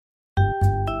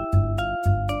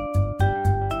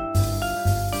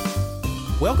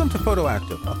Welcome to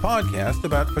Photoactive, a podcast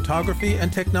about photography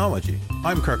and technology.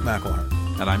 I'm Kirk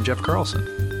McElhearn. And I'm Jeff Carlson.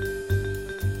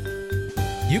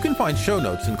 You can find show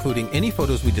notes, including any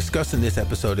photos we discuss in this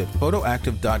episode, at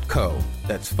photoactive.co.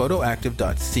 That's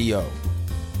photoactive.co.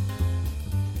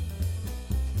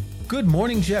 Good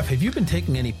morning, Jeff. Have you been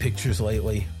taking any pictures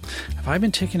lately? Have I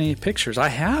been taking any pictures? I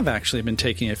have actually been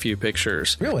taking a few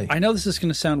pictures. Really? I know this is going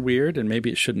to sound weird, and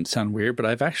maybe it shouldn't sound weird, but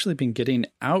I've actually been getting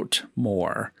out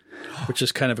more, which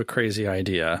is kind of a crazy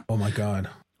idea. Oh, my God.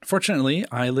 Fortunately,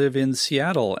 I live in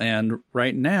Seattle, and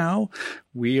right now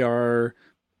we are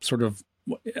sort of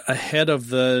ahead of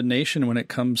the nation when it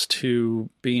comes to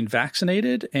being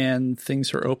vaccinated, and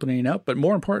things are opening up. But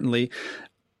more importantly,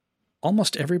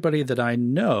 almost everybody that I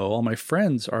know, all my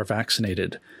friends, are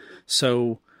vaccinated.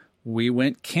 So we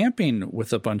went camping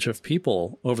with a bunch of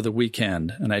people over the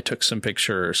weekend, and I took some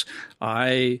pictures.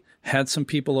 I had some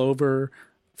people over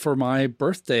for my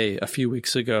birthday a few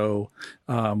weeks ago.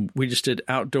 We just did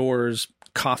outdoors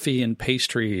coffee and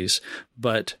pastries,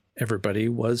 but everybody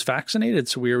was vaccinated.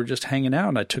 So we were just hanging out,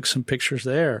 and I took some pictures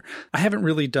there. I haven't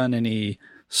really done any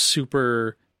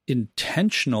super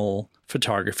intentional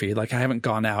photography. Like, I haven't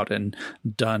gone out and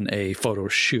done a photo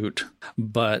shoot,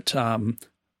 but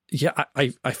yeah,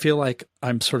 I feel like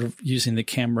I'm sort of using the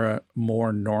camera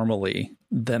more normally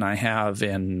than I have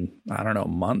in, I don't know,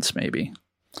 months maybe.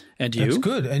 And you? That's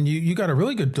good. And you got a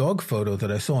really good dog photo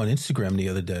that I saw on Instagram the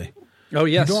other day. Oh,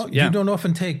 yes. You don't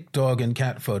often take dog and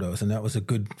cat photos, and that was a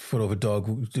good photo of a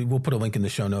dog. We'll put a link in the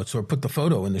show notes, or put the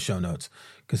photo in the show notes,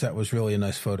 because that was really a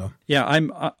nice photo. Yeah,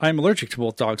 I'm allergic to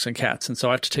both dogs and cats, and so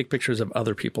I have to take pictures of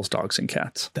other people's dogs and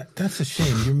cats. That's a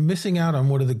shame. You're missing out on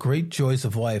one of the great joys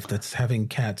of life, that's having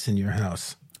cats in your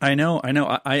house. I know.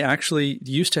 I actually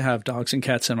used to have dogs and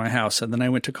cats in my house, and then I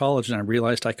went to college, and I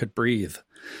realized I could breathe.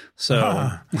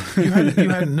 So you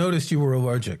hadn't noticed you were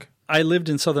allergic. I lived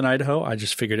in southern Idaho. I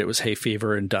just figured it was hay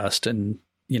fever and dust and,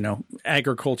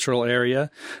 agricultural area.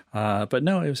 But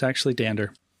no, it was actually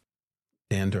dander.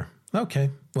 Dander. Okay.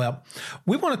 Well,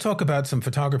 we want to talk about some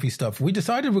photography stuff. We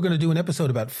decided we're going to do an episode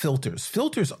about filters.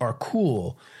 Filters are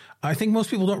cool. I think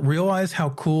most people don't realize how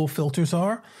cool filters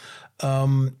are.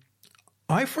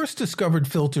 I first discovered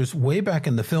filters way back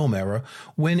in the film era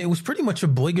when it was pretty much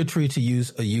obligatory to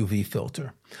use a UV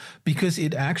filter because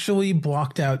it actually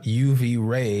blocked out UV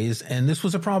rays, and this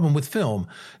was a problem with film.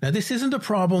 Now, this isn't a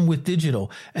problem with digital,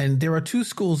 and there are two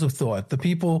schools of thought. The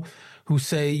people who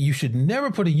say you should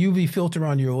never put a UV filter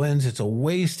on your lens, it's a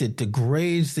waste, it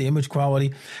degrades the image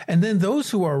quality. And then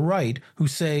those who are right, who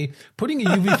say putting a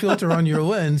UV filter on your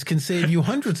lens can save you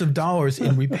hundreds of dollars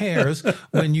in repairs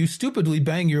when you stupidly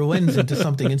bang your lens into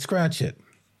something and scratch it.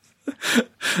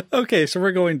 Okay, so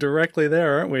we're going directly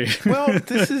there, aren't we? Well,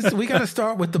 we got to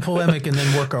start with the polemic and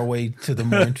then work our way to the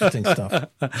more interesting stuff.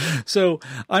 So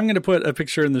I'm going to put a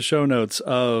picture in the show notes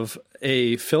of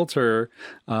a filter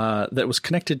that was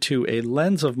connected to a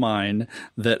lens of mine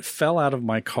that fell out of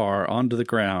my car onto the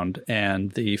ground,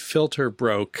 and the filter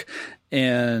broke,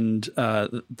 and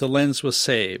the lens was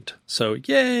saved. So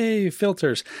yay,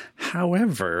 filters.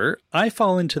 However, I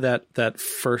fall into that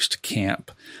first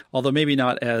camp, although maybe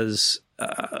not as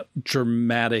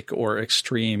dramatic or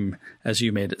extreme as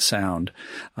you made it sound.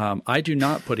 I do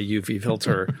not put a UV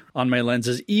filter on my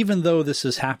lenses, even though this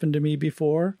has happened to me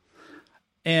before.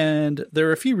 And there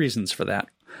are a few reasons for that.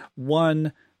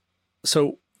 One,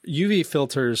 so UV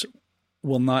filters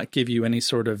will not give you any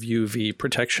sort of UV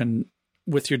protection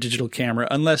with your digital camera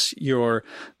unless you're,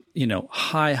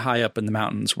 high up in the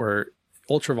mountains where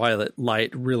ultraviolet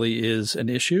light really is an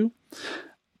issue.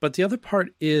 But the other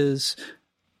part is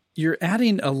you're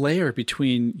adding a layer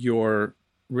between your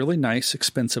really nice,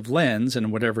 expensive lens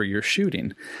and whatever you're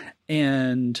shooting.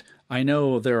 And I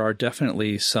know there are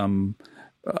definitely some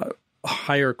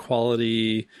higher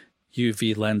quality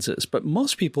UV lenses, but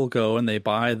most people go and they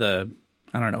buy the,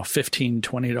 $15,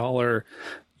 $20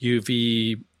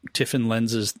 UV Tiffin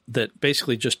lenses that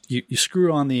basically just you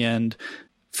screw on the end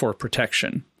for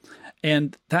protection.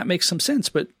 And that makes some sense,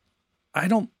 but I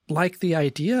don't like the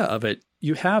idea of it.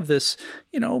 You have this,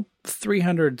 $300,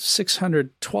 $600,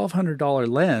 $1,200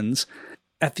 lens.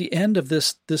 At the end of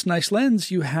this nice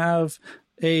lens, you have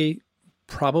a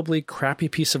probably crappy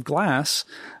piece of glass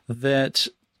that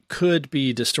could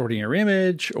be distorting your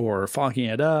image or fogging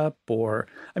it up, or,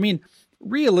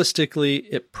 realistically,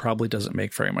 it probably doesn't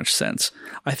make very much sense.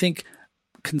 I think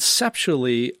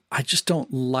conceptually, I just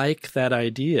don't like that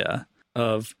idea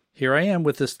of, here I am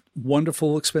with this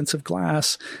wonderful, expensive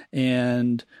glass,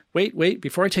 and wait,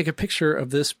 before I take a picture of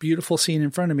this beautiful scene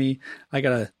in front of me, I got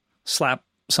to slap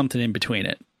something in between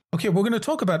it. Okay, we're going to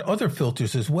talk about other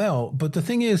filters as well, but the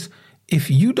thing is, if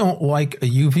you don't like a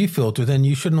UV filter, then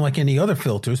you shouldn't like any other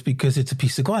filters because it's a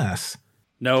piece of glass.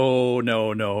 No. No.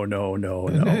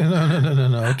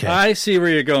 Okay. I see where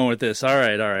you're going with this. All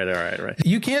right.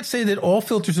 You can't say that all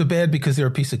filters are bad because they're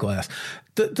a piece of glass.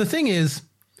 The thing is,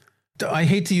 I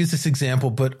hate to use this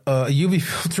example, but a UV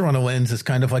filter on a lens is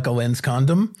kind of like a lens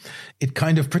condom. It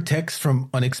kind of protects from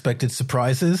unexpected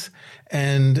surprises.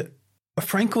 And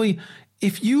frankly,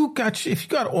 if you got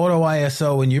auto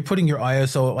ISO and you're putting your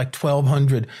ISO at like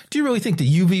 1200, do you really think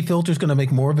the UV filter is going to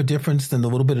make more of a difference than the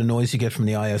little bit of noise you get from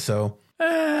the ISO?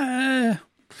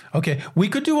 Okay, we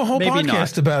could do a whole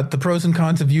podcast about the pros and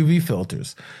cons of UV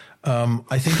filters.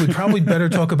 I think we'd probably better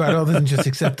talk about other than just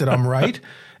accept that I'm right.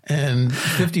 And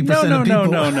 50% of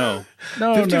people,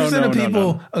 50% of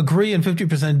people agree and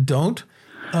 50% don't.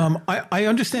 I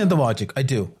understand the logic. I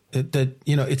do. That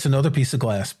it's another piece of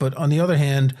glass. But on the other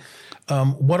hand,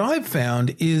 what I've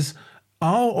found is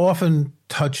I'll often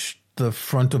touch the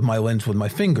front of my lens with my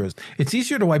fingers. It's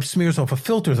easier to wipe smears off a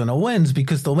filter than a lens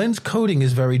because the lens coating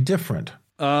is very different.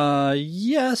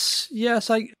 Yes.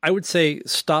 I would say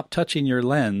stop touching your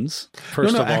lens,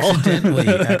 first of all.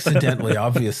 accidentally,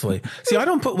 obviously. See, I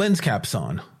don't put lens caps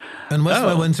on unless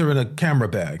my lenses are in a camera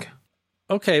bag.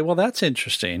 Okay, well, that's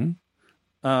interesting.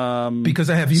 Because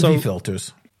I have UV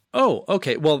filters. Oh,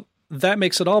 okay. Well, that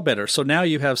makes it all better. So now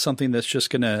you have something that's just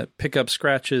going to pick up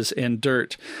scratches and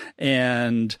dirt,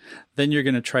 and then you're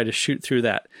going to try to shoot through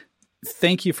that.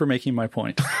 Thank you for making my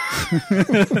point.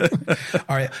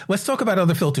 All right, let's talk about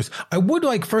other filters. I would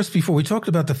like first, before we talked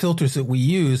about the filters that we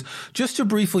use, just to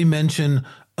briefly mention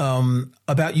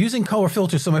about using color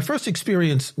filters. So my first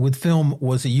experience with film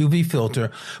was a UV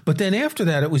filter, but then after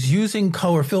that, it was using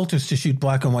color filters to shoot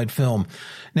black and white film.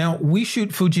 Now, we shoot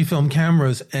Fujifilm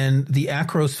cameras, and the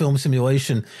Acros film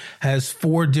simulation has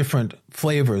 4 different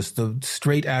flavors, the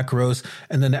straight Acros,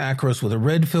 and then the Acros with a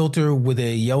red filter, with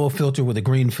a yellow filter, with a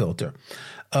green filter.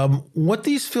 What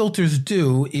these filters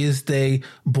do is they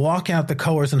block out the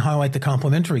colors and highlight the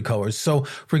complementary colors. So,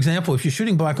 for example, if you're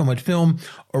shooting black and white film,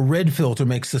 a red filter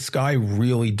makes the sky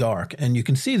really dark. And you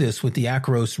can see this with the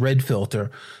Acros red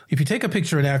filter. If you take a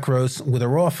picture in Acros with a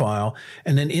RAW file,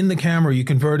 and then in the camera you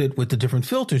convert it with the different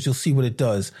filters, you'll see what it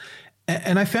does.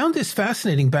 And I found this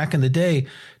fascinating back in the day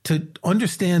to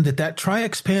understand that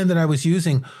Tri-X pan that I was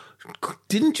using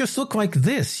didn't just look like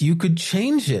this. You could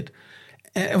change it.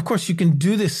 And of course, you can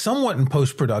do this somewhat in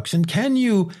post-production. Can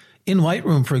you, in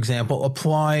Lightroom, for example,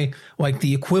 apply like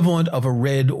the equivalent of a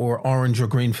red or orange or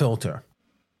green filter?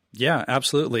 Yeah,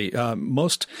 absolutely.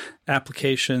 Most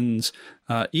applications,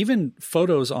 even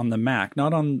photos on the Mac,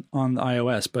 not on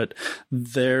iOS, but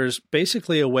there's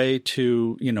basically a way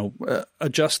to,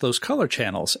 adjust those color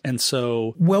channels. And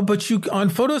so, well, but on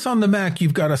photos on the Mac,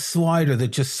 you've got a slider that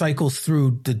just cycles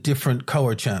through the different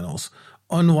color channels.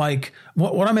 Unlike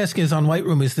what I'm asking is on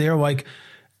Lightroom, is there like,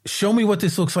 show me what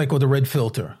this looks like with a red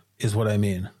filter is what I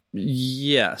mean.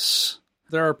 Yes.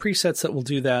 There are presets that will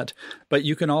do that, but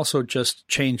you can also just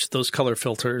change those color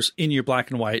filters in your black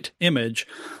and white image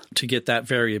to get that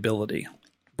variability.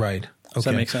 Right. Okay. Does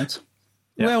that make sense?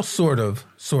 Yeah. Well, sort of.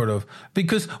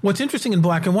 Because what's interesting in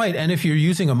black and white, and if you're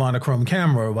using a monochrome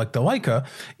camera like the Leica,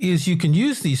 is you can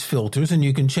use these filters and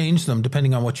you can change them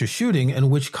depending on what you're shooting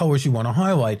and which colors you want to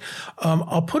highlight.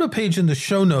 I'll put a page in the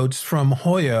show notes from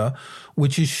Hoya,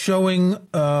 which is showing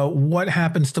what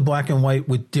happens to black and white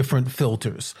with different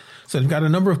filters. So they've got a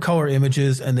number of color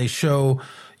images, and they show,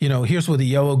 here's with a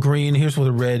yellow, green, here's with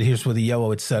a red, here's with a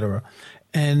yellow, etc.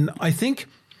 And I think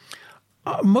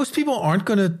most people aren't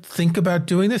going to think about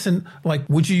doing this. And like,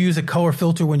 would you use a color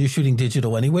filter when you're shooting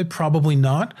digital anyway? Probably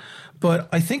not. But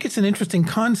I think it's an interesting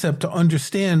concept to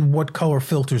understand what color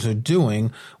filters are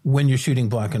doing when you're shooting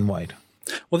black and white.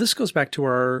 Well, this goes back to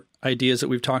our ideas that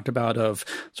we've talked about of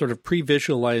sort of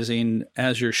pre-visualizing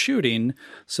as you're shooting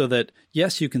so that,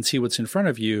 yes, you can see what's in front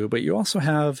of you, but you also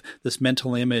have this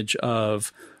mental image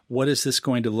of what is this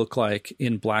going to look like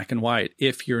in black and white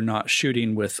if you're not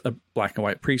shooting with a black and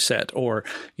white preset, or,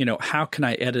 how can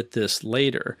I edit this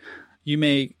later? You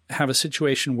may have a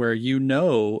situation where you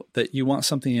know that you want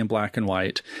something in black and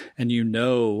white, and you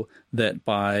know that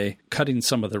by cutting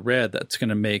some of the red, that's going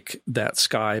to make that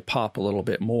sky pop a little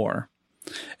bit more.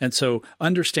 And so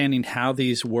understanding how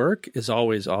these work is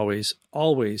always, always,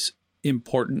 always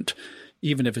important,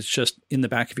 even if it's just in the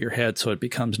back of your head so it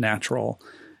becomes natural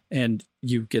and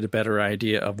you get a better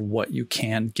idea of what you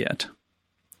can get.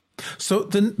 So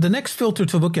the next filter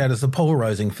to look at is the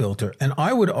polarizing filter. And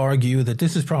I would argue that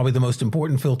this is probably the most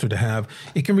important filter to have.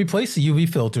 It can replace the UV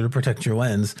filter to protect your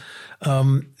lens.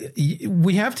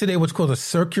 We have today what's called a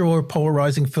circular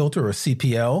polarizing filter, or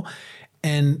CPL.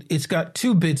 and it's got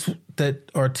two bits that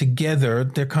are together.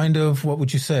 They're kind of, what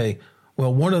would you say?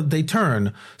 Well, they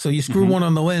turn. So you screw one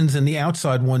on the lens and the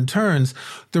outside one turns.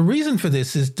 The reason for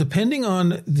this is depending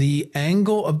on the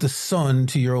angle of the sun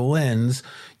to your lens,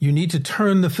 you need to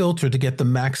turn the filter to get the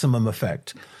maximum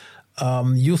effect.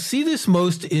 You'll see this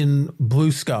most in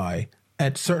blue sky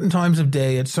at certain times of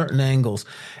day, at certain angles.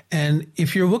 And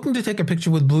if you're looking to take a picture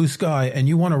with blue sky and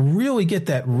you want to really get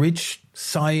that rich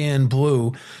cyan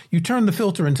blue, you turn the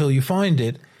filter until you find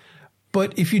it.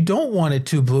 But if you don't want it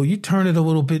too blue, you turn it a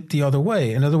little bit the other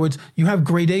way. In other words, you have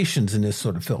gradations in this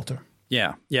sort of filter.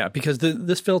 Yeah, because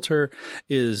this filter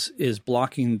is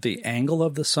blocking the angle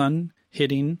of the sun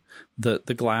hitting the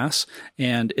glass,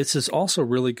 and it's also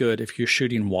really good if you're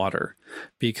shooting water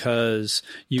because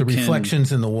the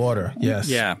reflections in the water. Yes,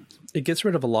 yeah, it gets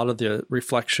rid of a lot of the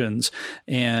reflections.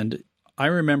 And I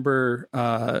remember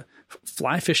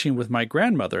fly fishing with my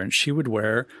grandmother, and she would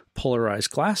wear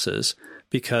polarized glasses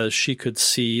because she could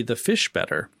see the fish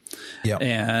better. Yeah.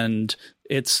 And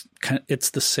it's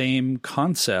the same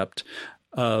concept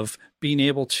of being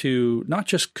able to not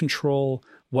just control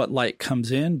what light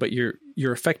comes in, but you're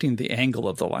affecting the angle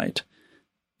of the light.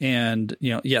 And,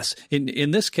 yes,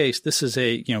 in this case, this is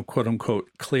a, quote unquote,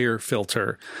 clear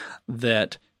filter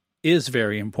that is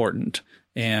very important.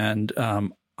 And,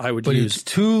 But it's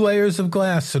 2 layers of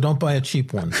glass, so don't buy a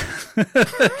cheap one.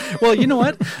 Well, you know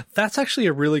what? That's actually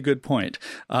a really good point.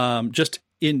 Just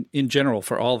in general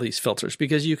for all these filters,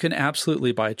 because you can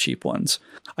absolutely buy cheap ones.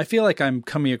 I feel like I'm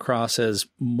coming across as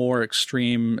more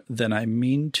extreme than I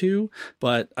mean to,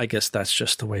 but I guess that's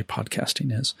just the way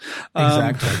podcasting is.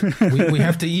 Exactly. We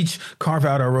have to each carve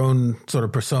out our own sort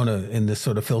of persona in this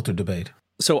sort of filter debate.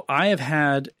 So I have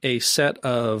had a set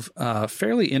of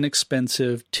fairly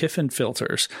inexpensive Tiffin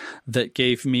filters that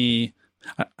gave me,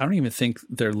 I don't even think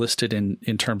they're listed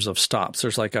in terms of stops.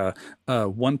 There's like a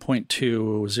 1.2,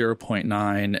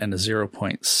 0.9, and a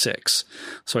 0.6.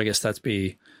 So I guess that'd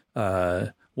be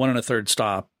 1 1/3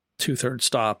 stop, 2/3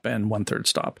 stop, and 1/3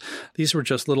 stop. These were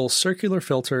just little circular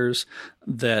filters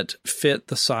that fit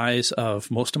the size of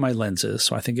most of my lenses.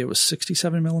 So I think it was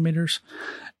 67 millimeters.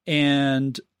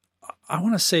 And I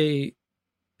want to say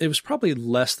it was probably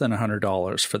less than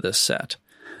 $100 for this set.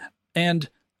 And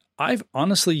I've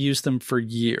honestly used them for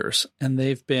years, and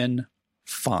they've been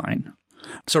fine.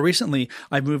 So recently,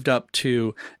 I moved up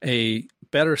to a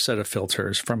better set of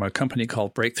filters from a company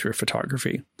called Breakthrough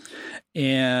Photography.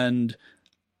 And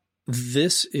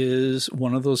this is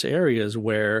one of those areas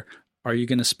where are you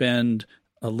going to spend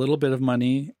a little bit of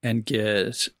money and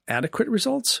get adequate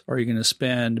results? Or are you going to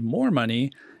spend more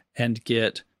money and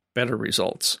get better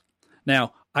results?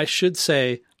 Now, I should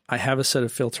say I have a set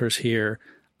of filters here.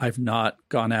 I've not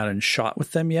gone out and shot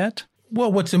with them yet.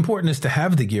 Well, what's important is to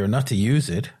have the gear, not to use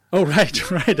it. Oh,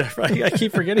 right. I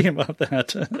keep forgetting about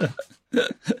that.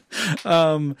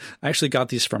 I actually got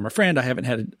these from a friend. I haven't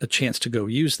had a chance to go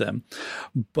use them,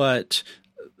 but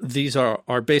these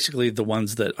are basically the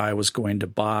ones that I was going to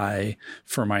buy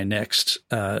for my next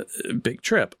big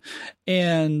trip.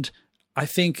 And I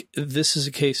think this is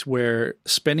a case where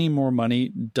spending more money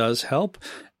does help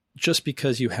just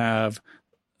because you have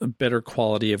a better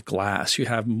quality of glass. You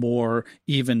have more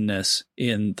evenness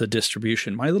in the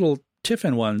distribution. My little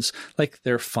Tiffin ones,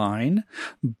 they're fine,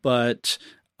 but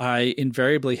I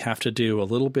invariably have to do a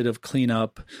little bit of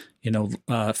cleanup,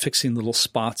 fixing little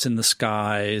spots in the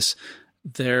skies.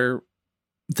 They're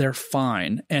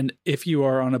fine. And if you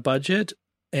are on a budget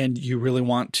and you really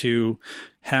want to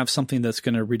have something that's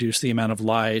going to reduce the amount of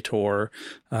light or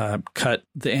cut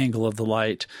the angle of the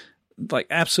light,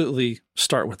 absolutely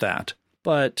start with that.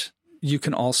 But you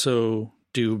can also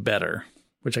do better,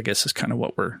 which I guess is kind of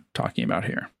what we're talking about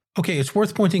here. Okay, it's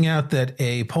worth pointing out that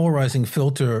a polarizing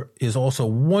filter is also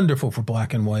wonderful for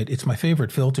black and white. It's my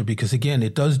favorite filter because, again,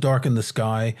 it does darken the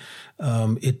sky.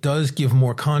 It does give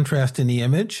more contrast in the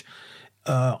image.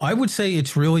 I would say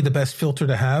it's really the best filter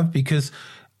to have because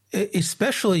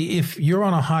especially if you're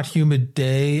on a hot, humid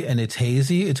day and it's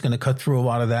hazy, it's going to cut through a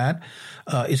lot of that.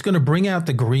 It's going to bring out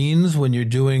the greens when you're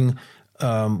doing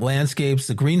landscapes,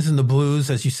 the greens and the blues.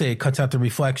 As you say, it cuts out the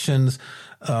reflections.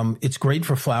 It's great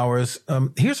for flowers.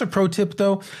 Here's a pro tip,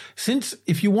 though. Since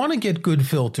if you want to get good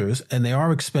filters, and they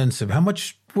are expensive, how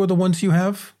much were the ones you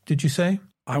have, did you say?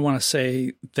 I want to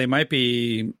say they might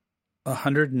be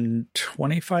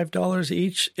 $125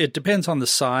 each. It depends on the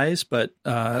size, but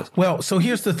well, so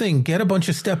here's the thing: get a bunch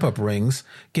of step-up rings,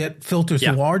 get filters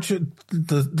larger,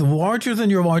 the larger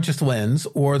than your largest lens,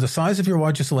 or the size of your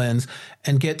largest lens,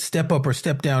 and get step-up or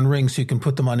step-down rings so you can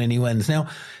put them on any lens. Now,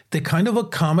 they kind of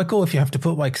look comical if you have to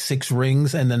put 6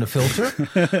 rings and then a filter,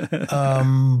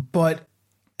 but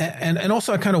And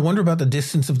also I kind of wonder about the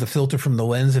distance of the filter from the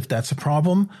lens, if that's a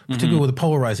problem, particularly with a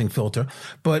polarizing filter.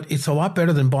 But it's a lot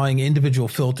better than buying individual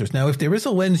filters. Now, if there is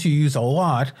a lens you use a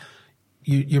lot,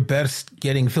 you're best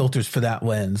getting filters for that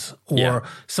lens, or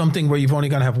something where you've only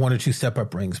got to have 1 or 2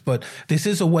 step-up rings. But this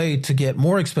is a way to get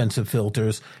more expensive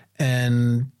filters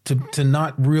and to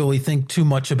not really think too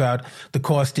much about the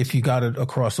cost if you got it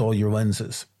across all your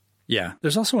lenses. Yeah.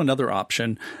 There's also another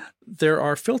option. There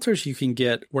are filters you can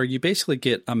get where you basically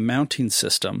get a mounting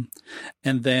system.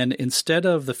 And then instead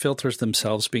of the filters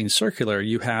themselves being circular,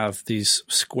 you have these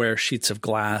square sheets of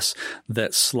glass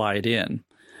that slide in.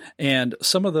 And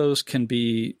some of those can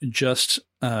be just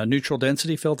neutral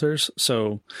density filters.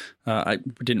 So I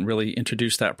didn't really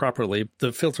introduce that properly.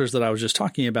 The filters that I was just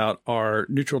talking about are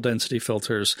neutral density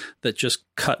filters that just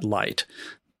cut light.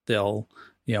 They'll,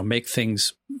 make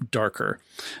things darker.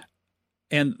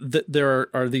 And there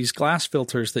are these glass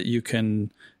filters that you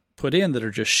can put in that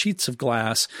are just sheets of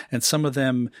glass. And some of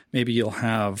them, maybe you'll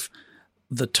have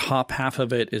the top half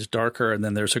of it is darker, and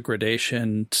then there's a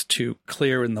gradation to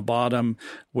clear in the bottom,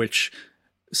 which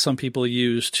some people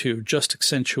use to just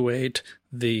accentuate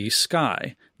the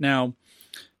sky. Now,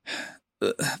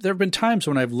 there have been times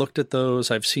when I've looked at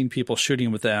those, I've seen people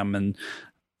shooting with them and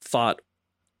thought,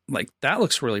 like, that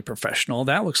looks really professional.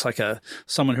 That looks like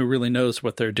someone who really knows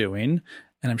what they're doing.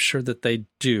 And I'm sure that they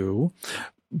do.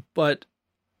 But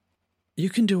you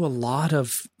can do a lot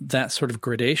of that sort of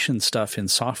gradation stuff in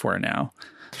software now.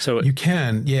 So you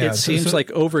can, yeah. It seems like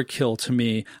overkill to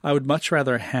me. I would much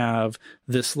rather have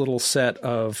this little set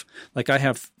of, like, I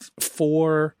have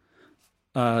 4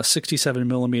 67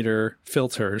 millimeter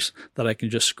filters that I can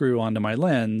just screw onto my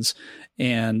lens,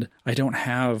 and I don't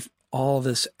have all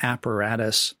this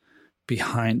apparatus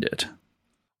behind it.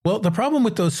 Well, the problem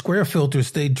with those square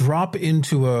filters, they drop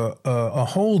into a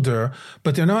holder,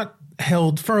 but they're not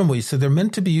held firmly, so they're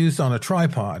meant to be used on a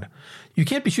tripod. You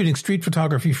can't be shooting street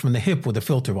photography from the hip with a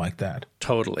filter like that.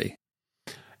 Totally.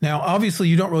 Now, obviously,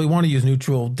 you don't really want to use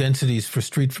neutral densities for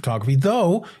street photography,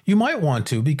 though you might want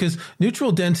to, because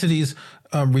neutral densities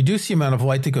reduce the amount of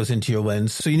light that goes into your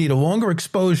lens. So you need a longer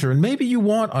exposure, and maybe you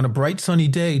want on a bright sunny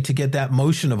day to get that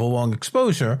motion of a long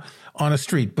exposure on a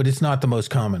street, but it's not the most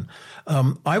common.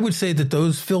 I would say that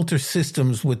those filter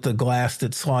systems with the glass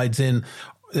that slides in,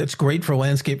 it's great for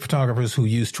landscape photographers who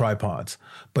use tripods.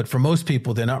 But for most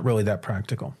people, they're not really that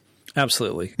practical.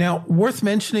 Absolutely. Now, worth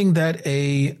mentioning that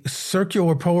a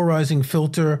circular polarizing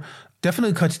filter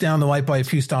definitely cuts down the light by a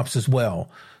few stops as well.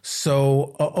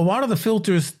 So a lot of the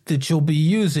filters that you'll be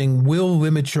using will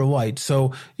limit your light.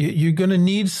 So you're going to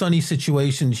need sunny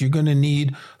situations. You're going to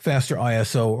need faster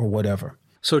ISO or whatever.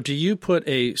 So do you put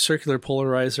a circular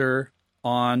polarizer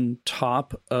on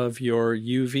top of your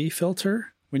UV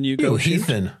filter when you go shoot?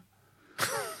 Ethan.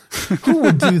 Who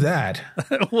would do that?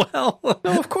 Well,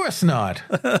 no, of course not.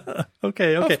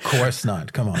 Okay. Of course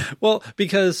not. Come on. Well,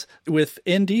 because with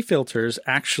ND filters,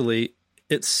 actually,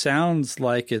 it sounds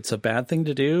like it's a bad thing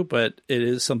to do, but it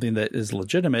is something that is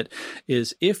legitimate,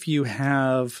 is if you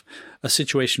have a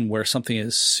situation where something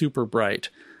is super bright.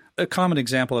 A common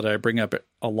example that I bring up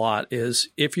a lot is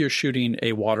if you're shooting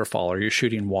a waterfall or you're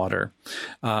shooting water.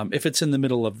 If it's in the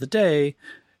middle of the day,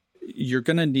 you're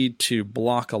going to need to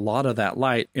block a lot of that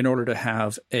light in order to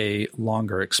have a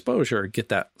longer exposure, get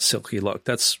that silky look.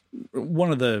 That's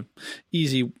one of the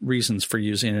easy reasons for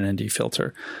using an ND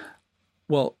filter.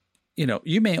 Well,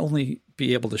 you may only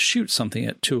be able to shoot something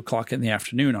at 2:00 in the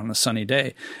afternoon on a sunny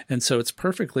day. And so it's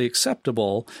perfectly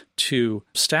acceptable to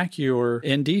stack your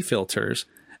ND filters.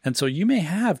 And so you may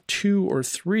have 2 or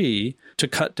 3 to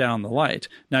cut down the light.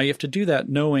 Now you have to do that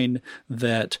knowing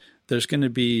that there's going to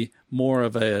be more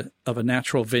of a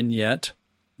natural vignette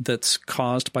that's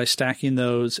caused by stacking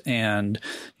those, and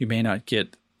you may not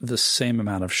get the same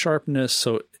amount of sharpness.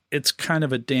 So it's kind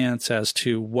of a dance as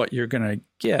to what you're going to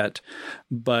get,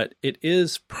 but it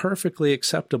is perfectly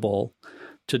acceptable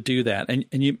to do that. And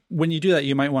when you do that,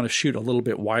 you might want to shoot a little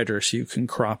bit wider so you can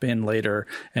crop in later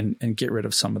and get rid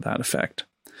of some of that effect.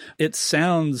 It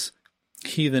sounds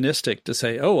heathenistic to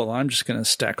say, oh, well, I'm just going to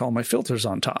stack all my filters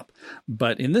on top.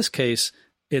 But in this case,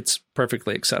 it's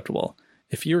perfectly acceptable.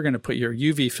 If you're going to put your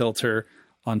UV filter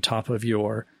on top of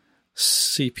your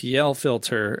CPL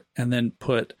filter and then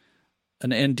put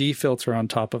an ND filter on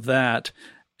top of that,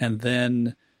 and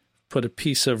then put a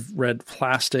piece of red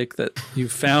plastic that you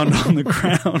found on the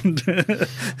ground,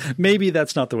 maybe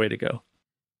that's not the way to go.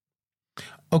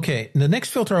 Okay, the next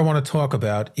filter I want to talk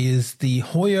about is the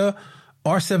Hoya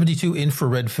R72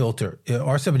 infrared filter.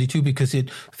 R72 because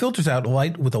it filters out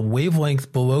light with a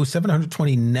wavelength below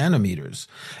 720 nanometers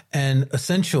and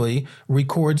essentially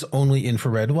records only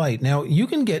infrared light. Now, you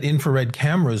can get infrared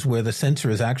cameras where the sensor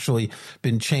has actually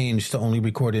been changed to only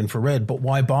record infrared, but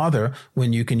why bother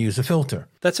when you can use a filter?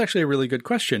 That's actually a really good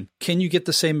question. Can you get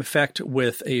the same effect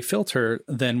with a filter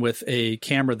than with a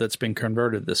camera that's been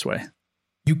converted this way?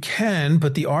 You can,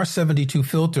 but the R72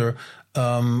 filter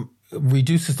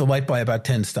reduces the light by about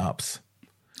 10 stops.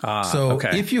 So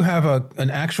if you have an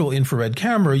actual infrared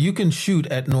camera, you can shoot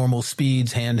at normal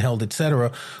speeds, handheld,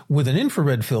 etc. With an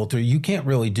infrared filter, you can't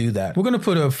really do that. We're going to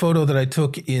put a photo that I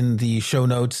took in the show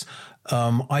notes.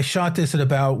 I shot this at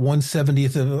about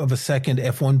 1/70th of a second,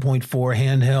 f1.4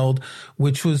 handheld,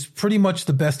 which was pretty much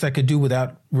the best I could do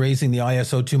without raising the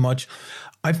ISO too much.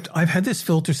 I've had this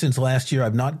filter since last year.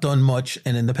 I've not done much.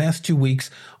 And in the past 2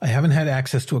 weeks, I haven't had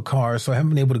access to a car, so I haven't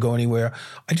been able to go anywhere.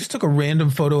 I just took a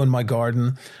random photo in my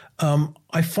garden.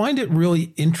 I find it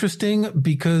really interesting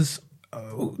because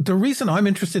the reason I'm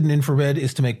interested in infrared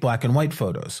is to make black and white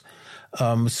photos.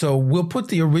 So we'll put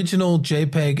the original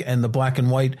JPEG and the black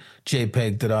and white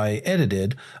JPEG that I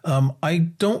edited. I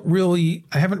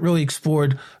haven't really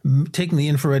explored taking the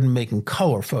infrared and making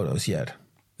color photos yet.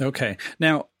 Okay.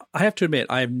 Now, I have to admit,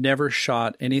 I've never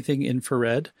shot anything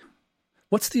infrared.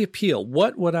 What's the appeal?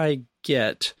 What would I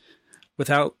get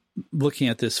without looking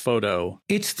at this photo?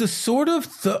 It's the sort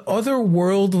of the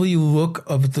otherworldly look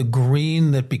of the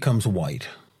green that becomes white.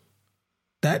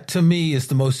 That, to me, is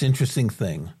the most interesting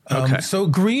thing. Okay. So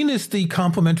green is the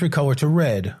complementary color to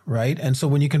red, right? And so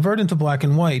when you convert into black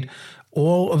and white,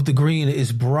 all of the green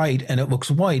is bright and it looks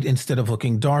white instead of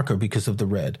looking darker because of the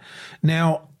red.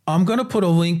 Now, I'm going to put a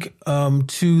link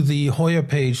to the Hoya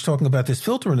page talking about this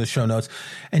filter in the show notes,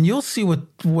 and you'll see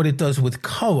what it does with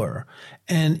color.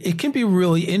 And it can be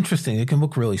really interesting. It can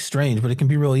look really strange, but it can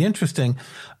be really interesting.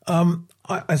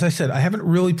 As I said, I haven't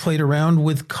really played around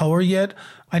with color yet.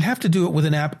 I'd have to do it with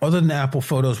an app other than Apple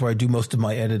Photos where I do most of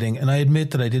my editing. And I admit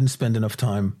that I didn't spend enough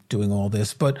time doing all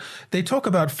this. But they talk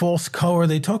about false color.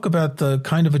 They talk about the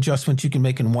kind of adjustments you can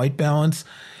make in white balance.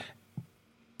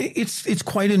 It's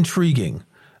quite intriguing.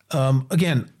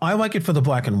 Again, I like it for the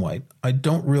black and white. I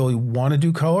don't really want to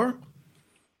do color,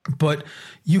 but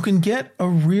you can get a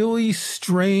really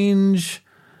strange,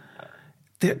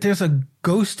 there's a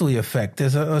ghostly effect.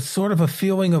 There's a sort of a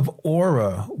feeling of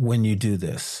aura when you do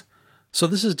this. So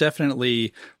this is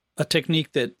definitely a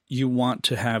technique that you want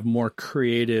to have more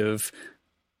creative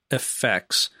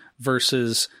effects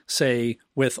versus, say,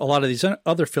 with a lot of these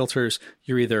other filters,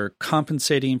 you're either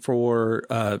compensating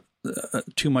for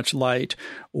too much light,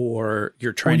 or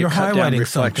you're trying to cut down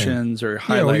reflections or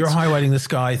highlights. Or you're highlighting the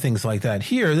sky, things like that.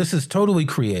 Here, this is totally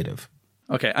creative.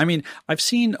 Okay. I mean, I've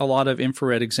seen a lot of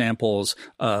infrared examples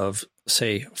of,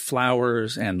 say,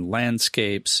 flowers and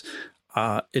landscapes.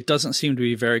 It doesn't seem to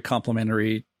be very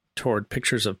complimentary toward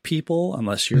pictures of people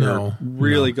unless you're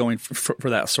really going for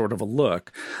that sort of a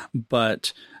look.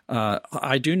 But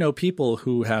I do know people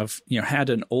who have, had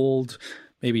an old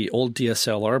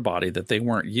DSLR body that they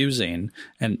weren't using,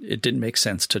 and it didn't make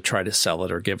sense to try to sell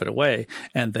it or give it away.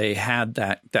 And they had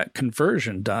that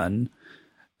conversion done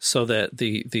so that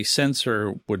the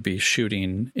sensor would be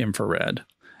shooting infrared.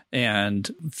 And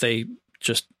they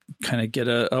just kind of get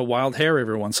a wild hair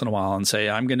every once in a while and say,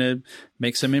 I'm going to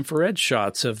make some infrared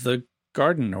shots of the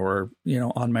garden, or,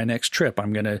 on my next trip,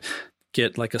 I'm going to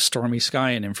get like a stormy sky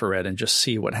in infrared and just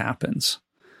see what happens.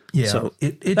 Yeah, so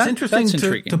it's interesting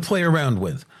to play around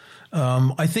with.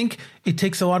 I think it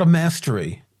takes a lot of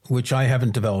mastery, which I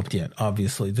haven't developed yet,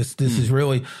 obviously. This is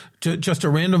really just a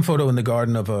random photo in the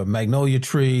garden of a magnolia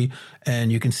tree,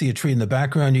 and you can see a tree in the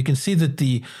background. You can see that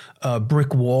the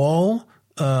brick wall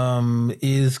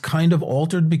is kind of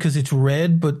altered because it's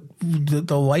red, but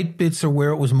the light bits are where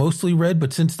it was mostly red.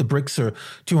 But since the bricks are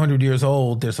 200 years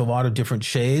old, there's a lot of different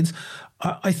shades.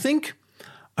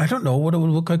 I don't know what it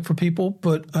would look like for people,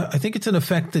 but I think it's an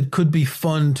effect that could be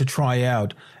fun to try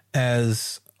out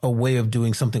as a way of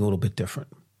doing something a little bit different.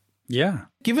 Yeah.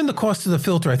 Given the cost of the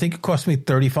filter, I think it cost me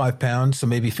 £35, so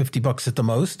maybe $50 at the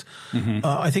most. Mm-hmm.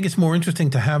 I think it's more interesting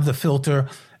to have the filter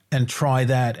and try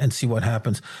that and see what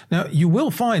happens. Now, you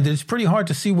will find that it's pretty hard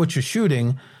to see what you're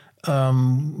shooting.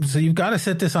 So you've got to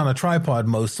set this on a tripod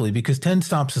mostly, because 10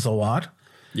 stops is a lot.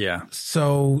 Yeah.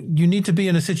 So you need to be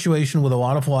in a situation with a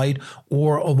lot of light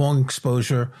or a long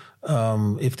exposure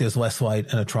if there's less light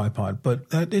and a tripod. But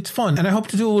it's fun. And I hope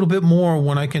to do a little bit more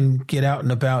when I can get out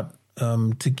and about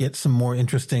to get some more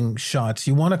interesting shots.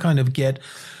 You want to kind of get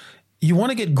you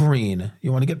want to get green,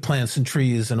 you want to get plants and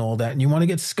trees and all that, and you want to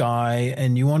get sky,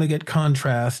 and you want to get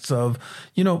contrasts of,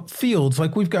 fields.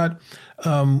 Like we've got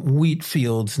wheat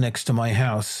fields next to my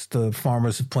house. The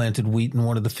farmers have planted wheat in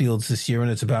one of the fields this year, and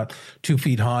it's about 2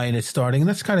 feet high, and it's starting. And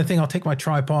that's the kind of thing I'll take my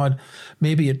tripod,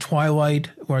 maybe at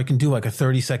twilight, where I can do like a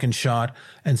 30-second shot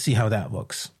and see how that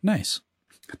looks. Nice.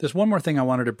 There's one more thing I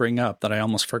wanted to bring up that I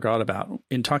almost forgot about.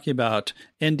 In talking about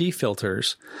ND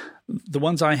filters, the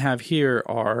ones I have here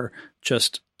are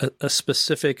just a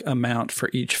specific amount for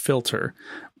each filter,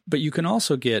 but you can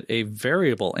also get a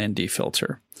variable ND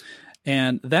filter.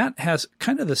 And that has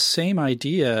kind of the same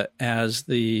idea as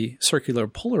the circular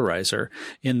polarizer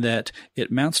in that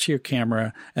it mounts to your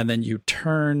camera and then you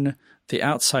turn the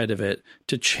outside of it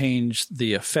to change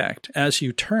the effect. As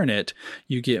you turn it,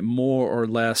 you get more or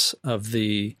less of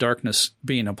the darkness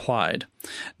being applied.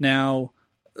 Now,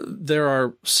 there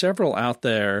are several out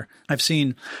there. I've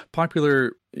seen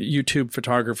popular YouTube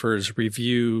photographers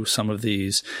review some of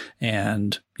these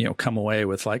and, come away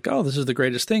with like, oh, this is the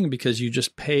greatest thing because you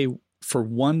just pay for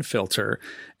one filter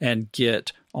and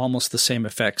get almost the same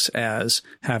effects as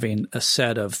having a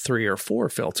set of 3 or 4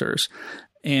 filters.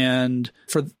 And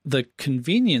for the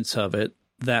convenience of it,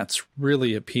 that's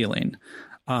really appealing.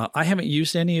 I haven't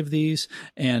used any of these,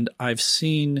 and I've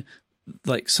seen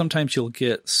like sometimes you'll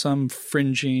get some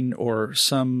fringing or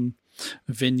some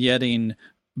vignetting,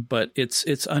 but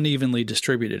it's unevenly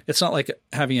distributed. It's not like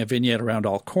having a vignette around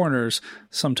all corners.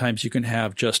 Sometimes you can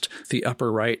have just the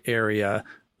upper right area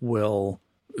will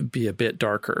be a bit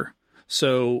darker.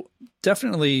 So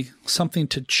definitely something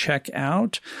to check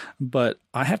out, but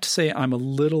I have to say I'm a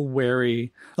little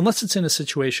wary, unless it's in a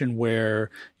situation where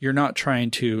you're not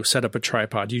trying to set up a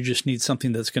tripod. You just need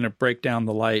something that's going to break down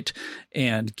the light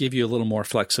and give you a little more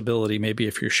flexibility, maybe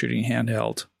if you're shooting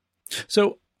handheld.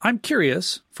 So I'm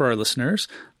curious for our listeners,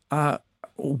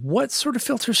 what sort of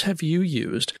filters have you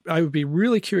used? I would be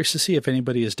really curious to see if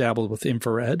anybody has dabbled with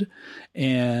infrared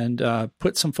and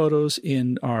put some photos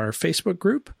in our Facebook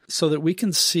group so that we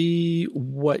can see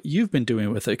what you've been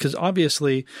doing with it. Because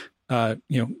obviously,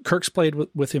 Kirk's played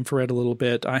with infrared a little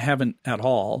bit. I haven't at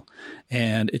all.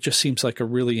 And it just seems like a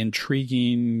really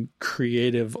intriguing,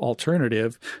 creative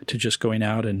alternative to just going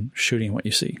out and shooting what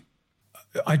you see.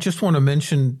 I just want to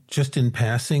mention, just in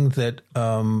passing, that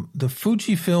the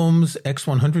Fujifilm's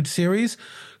X100 series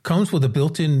comes with a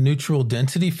built-in neutral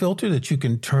density filter that you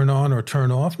can turn on or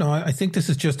turn off. Now, I think this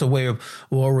is just a way of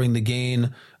lowering the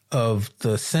gain of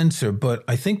the sensor, but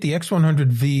I think the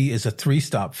X100V is a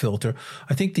 3-stop filter.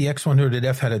 I think the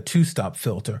X100F had a 2-stop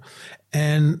filter.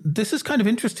 And this is kind of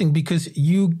interesting because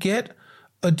you get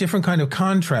a different kind of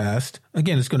contrast.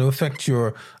 Again, it's going to affect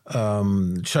your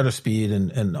shutter speed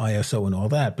and ISO and all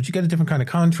that, but you get a different kind of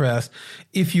contrast.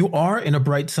 If you are in a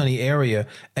bright, sunny area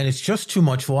and it's just too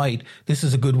much light, this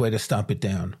is a good way to stop it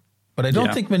down. But I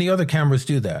don't think many other cameras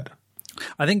do that.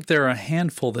 I think there are a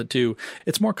handful that do.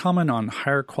 It's more common on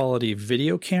higher quality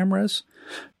video cameras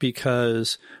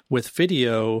because with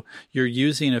video, you're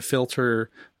using a filter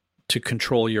to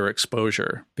control your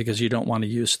exposure because you don't want to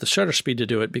use the shutter speed to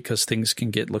do it because things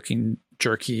can get looking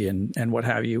jerky and what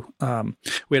have you.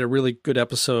 We had a really good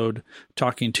episode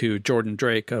talking to Jordan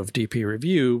Drake of DP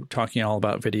Review, talking all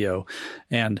about video.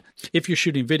 And if you're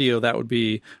shooting video, that would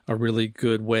be a really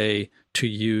good way to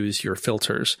use your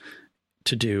filters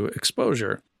to do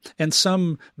exposure. And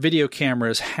some video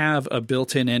cameras have a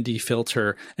built-in ND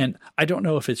filter. And I don't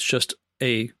know if it's just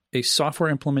a software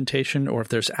implementation or if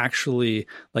there's actually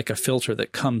like a filter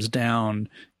that comes down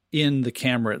in the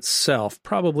camera itself.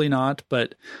 Probably not,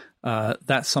 but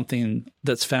that's something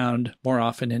that's found more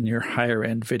often in your higher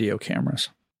end video cameras.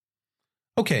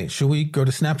 Okay, should we go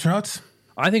to snapshots?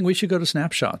 I think we should go to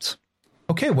snapshots.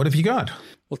 Okay, what have you got?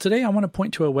 Well, today I want to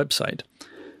point to a website.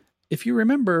 If you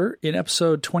remember, in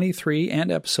episode 23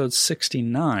 and episode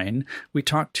 69, we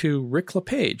talked to Rick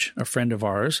LePage, a friend of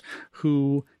ours,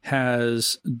 who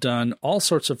has done all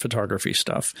sorts of photography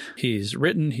stuff. He's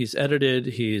written, he's edited,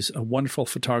 he's a wonderful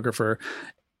photographer,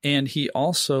 and he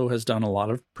also has done a lot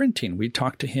of printing. We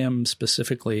talked to him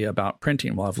specifically about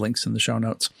printing. We'll have links in the show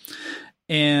notes.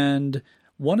 And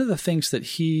one of the things that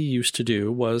he used to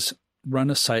do was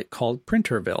run a site called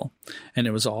Printerville, and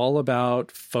it was all about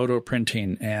photo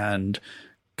printing and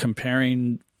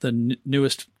comparing the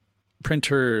newest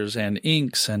printers and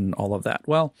inks and all of that.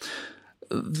 Well,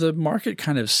 the market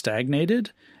kind of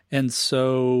stagnated, and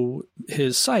so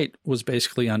his site was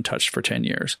basically untouched for 10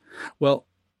 years. Well,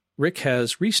 Rick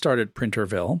has restarted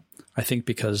Printerville, I think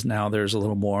because now there's a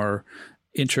little more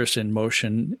interest in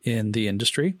motion in the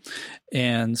industry.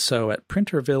 And so at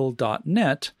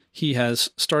printerville.net, he has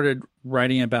started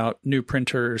writing about new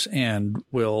printers and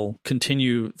will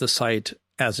continue the site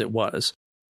as it was.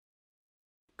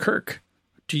 Kirk,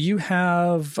 do you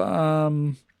have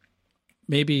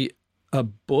maybe a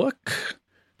book?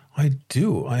 I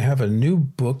do. I have a new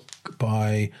book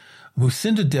by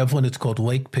Lucinda Devlin. It's called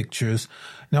Lake Pictures.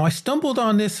 Now, I stumbled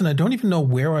on this, and I don't even know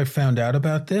where I found out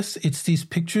about this. It's these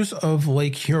pictures of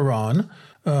Lake Huron.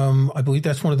 I believe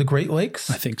that's one of the Great Lakes.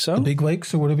 I think so. The big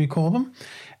lakes, or whatever you call them.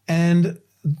 And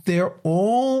they're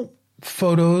all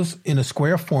photos in a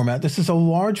square format. This is a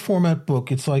large format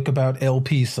book. It's like about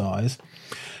LP size.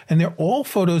 And they're all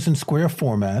photos in square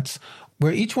formats,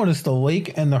 where each one is the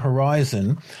lake and the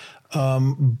horizon,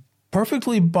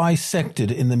 perfectly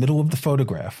bisected in the middle of the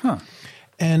photograph. Huh.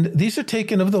 And these are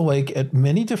taken of the lake at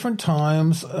many different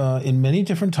times, in many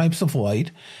different types of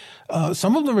light.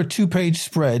 Some of them are 2-page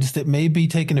spreads that may be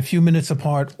taken a few minutes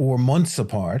apart or months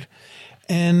apart.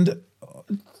 And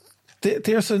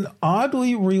there's an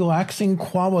oddly relaxing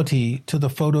quality to the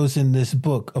photos in this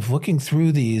book of looking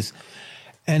through these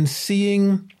and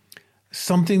seeing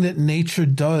something that nature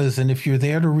does. And if you're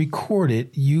there to record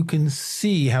it, you can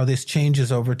see how this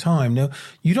changes over time. Now,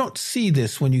 you don't see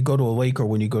this when you go to a lake or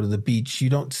when you go to the beach. You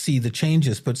don't see the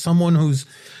changes, but someone who's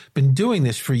been doing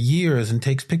this for years and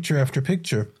takes picture after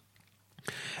picture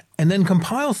and then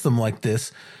compiles them like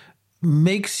this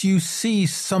makes you see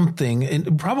something.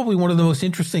 And probably one of the most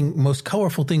interesting, most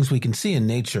colorful things we can see in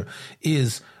nature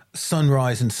is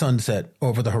sunrise and sunset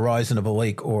over the horizon of a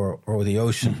lake or the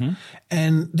ocean. Mm-hmm.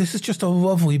 And this is just a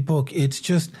lovely book. It's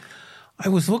just, I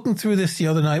was looking through this the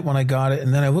other night when I got it,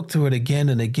 and then I looked through it again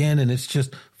and again, and it's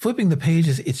just flipping the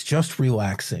pages. It's just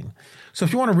relaxing. So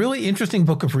if you want a really interesting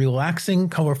book of relaxing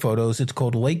color photos, it's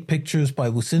called Lake Pictures by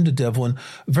Lucinda Devlin.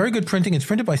 Very good printing. It's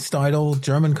printed by Steidl,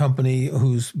 German company,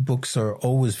 whose books are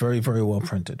always very, very well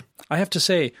printed. I have to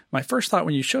say, my first thought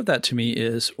when you showed that to me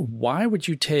is, why would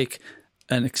you take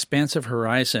an expansive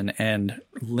horizon and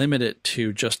limit it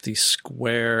to just the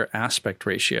square aspect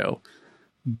ratio?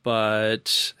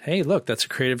 But hey, look, that's a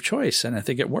creative choice, and I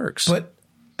think it works. But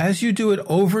as you do it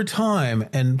over time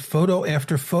and photo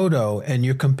after photo, and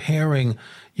you're comparing,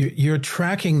 you're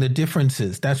tracking the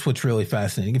differences. That's what's really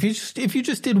fascinating. If you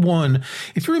just did one,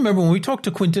 if you remember when we talked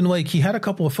to Quentin Lake, he had a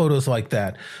couple of photos like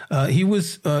that. He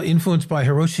was influenced by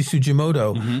Hiroshi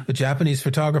Sugimoto, mm-hmm. a Japanese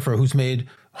photographer who's made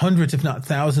hundreds, if not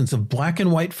thousands, of black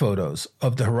and white photos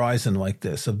of the horizon like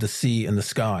this, of the sea and the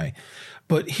sky.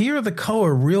 But here the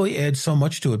color really adds so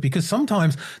much to it, because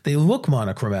sometimes they look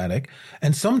monochromatic,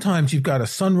 and sometimes you've got a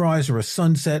sunrise or a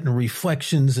sunset and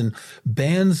reflections and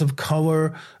bands of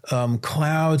color,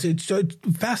 clouds. It's a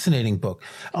fascinating book.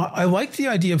 I like the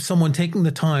idea of someone taking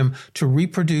the time to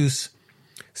reproduce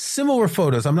similar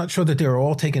photos. I'm not sure that they're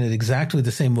all taken at exactly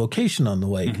the same location on the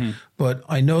lake, mm-hmm. but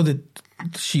I know that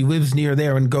she lives near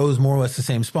there and goes more or less the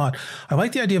same spot. I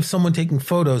like the idea of someone taking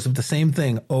photos of the same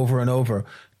thing over and over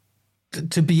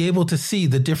to be able to see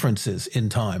the differences in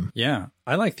time. Yeah.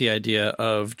 I like the idea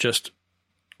of just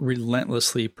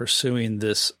relentlessly pursuing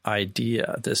this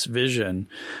idea, this vision,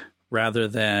 rather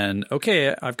than,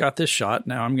 okay, I've got this shot.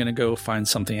 Now I'm going to go find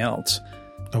something else.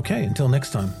 Okay. Until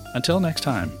next time. Until next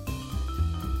time.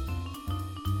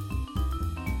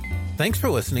 Thanks for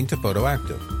listening to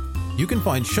Photoactive. You can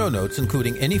find show notes,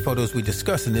 including any photos we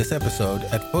discuss in this episode,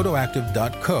 at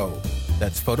photoactive.co.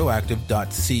 That's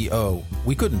photoactive.co.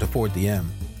 We couldn't afford the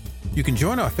M. You can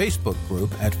join our Facebook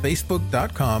group at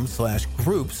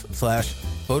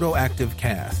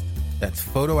facebook.com/groups/photoactivecast. That's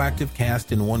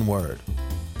photoactivecast in one word.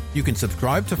 You can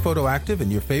subscribe to Photoactive in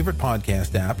your favorite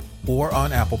podcast app or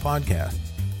on Apple Podcasts.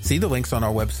 See the links on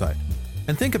our website.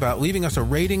 And think about leaving us a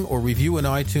rating or review in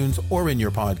iTunes or in your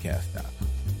podcast app.